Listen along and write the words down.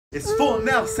It's Full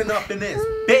Nelson up in this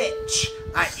bitch.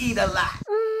 I eat a lot.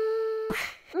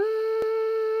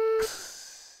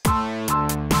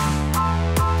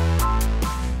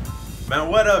 Man,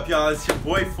 what up, y'all? It's your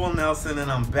boy Full Nelson, and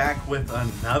I'm back with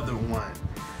another one.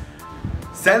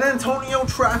 San Antonio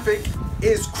traffic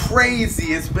is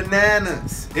crazy. It's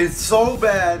bananas. It's so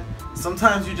bad.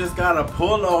 Sometimes you just gotta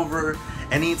pull over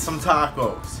and eat some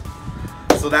tacos.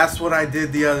 So that's what I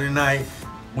did the other night.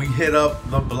 We hit up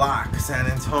the block, San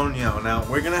Antonio. Now,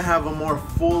 we're gonna have a more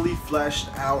fully fleshed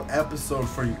out episode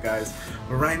for you guys.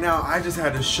 But right now, I just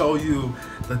had to show you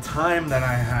the time that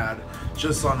I had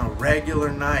just on a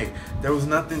regular night. There was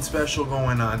nothing special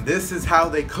going on. This is how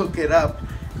they cook it up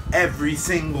every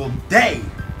single day.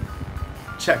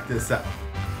 Check this out.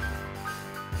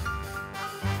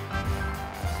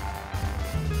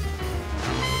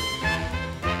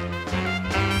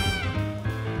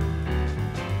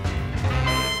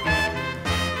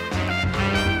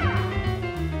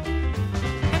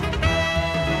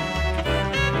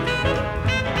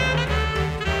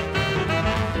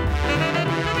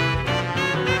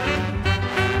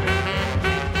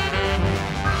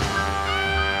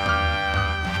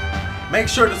 Make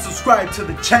sure to subscribe to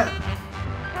the channel.